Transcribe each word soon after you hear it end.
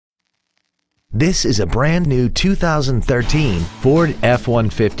This is a brand new 2013 Ford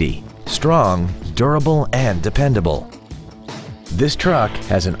F-150. Strong, durable, and dependable. This truck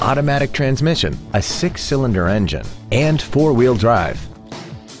has an automatic transmission, a 6-cylinder engine, and 4-wheel drive.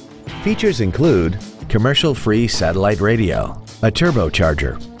 Features include commercial-free satellite radio, a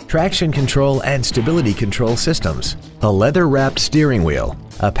turbocharger, traction control and stability control systems, a leather-wrapped steering wheel,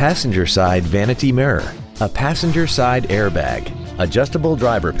 a passenger side vanity mirror, a passenger side airbag, adjustable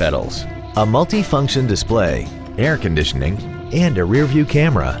driver pedals, a multi-function display, air conditioning, and a rear-view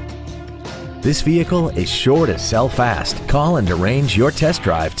camera. This vehicle is sure to sell fast. Call and arrange your test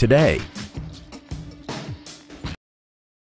drive today.